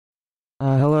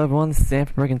Hello everyone, this is Sam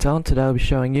from Breaking Talent. Today I'll be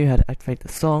showing you how to activate the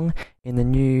song in the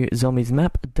new Zombies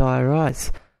map, Dire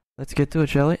Rise. Let's get to it,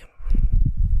 shall we?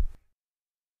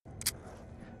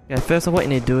 Okay, first off what you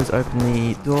need to do is open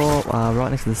the door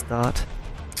right next to the start.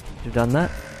 Once you've done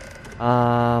that,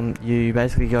 you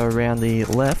basically go around the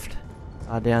left,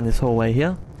 down this hallway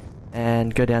here,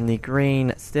 and go down the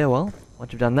green stairwell.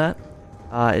 Once you've done that,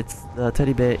 the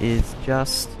teddy bear is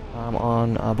just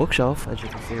on a bookshelf, as you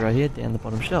can see right here, down the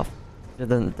bottom shelf.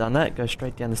 Then done that, go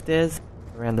straight down the stairs,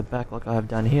 around the back like I have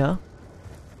done here,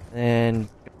 and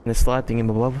the slide thing in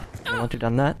above. And once you've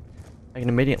done that, make an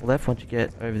immediate left once you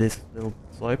get over this little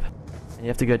slope, and you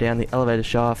have to go down the elevator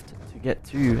shaft to get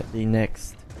to the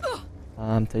next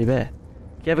teddy bear.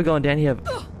 If you ever gone down here,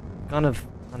 kind of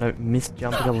missed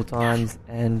jump a couple of times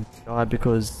and died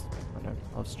because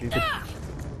I was stupid.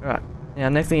 Alright, now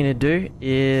next thing you need to do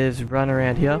is run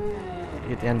around here.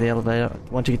 Get down the elevator.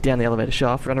 Once you get down the elevator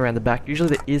shaft, run around the back. Usually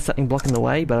there is something blocking the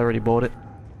way, but I already bought it.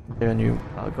 Got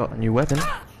a new weapon.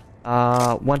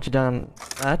 Once you're done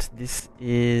that, this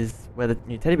is where the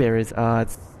new teddy bear is.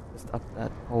 It's just up that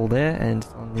hole there and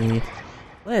on the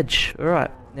ledge.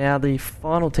 Alright, now the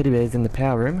final teddy bear is in the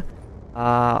power room.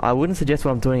 I wouldn't suggest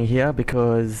what I'm doing here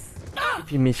because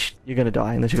if you miss, you're gonna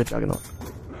die unless you've got Juggernaut.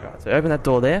 Alright, so open that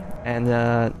door there, and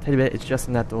teddy bear is just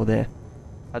in that door there.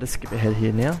 I'll just skip ahead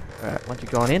here now. Alright, once you've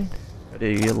gone in, go to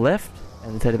your left,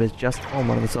 and the teddy bear's just on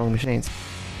one of the sewing machines.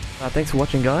 Thanks for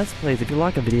watching, guys. Please, if you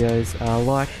like our videos,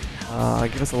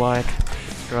 give us a like,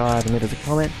 subscribe, and leave us a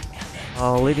comment.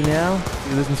 I'll leave you now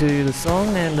to listen to the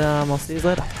song, and I'll see you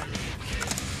later.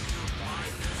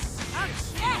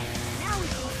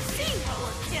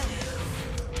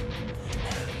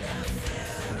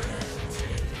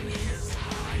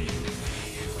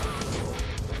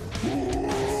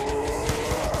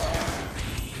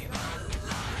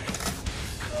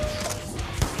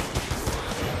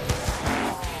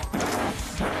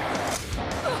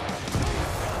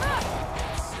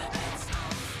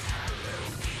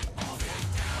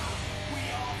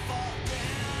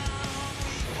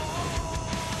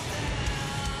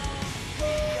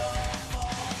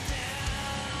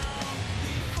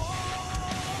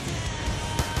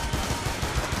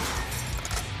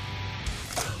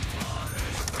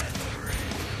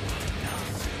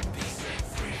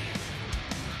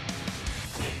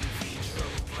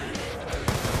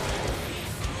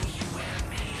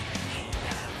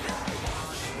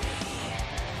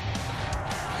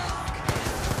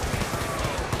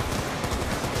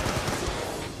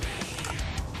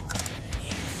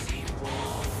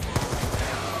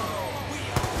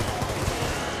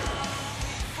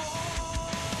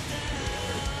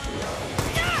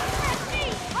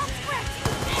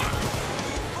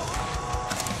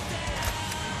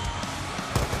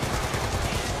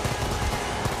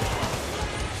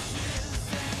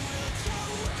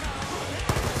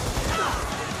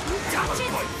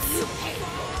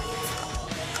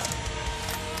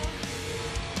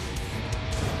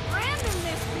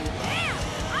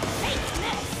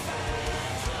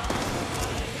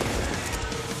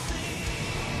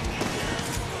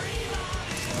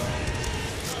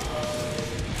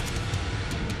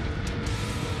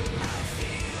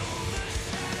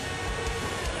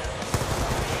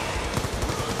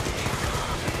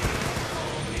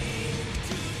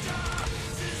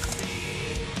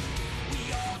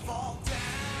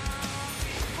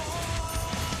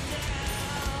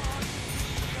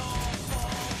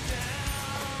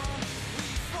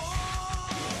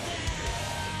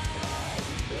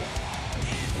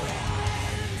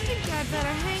 I better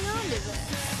hang on to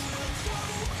this.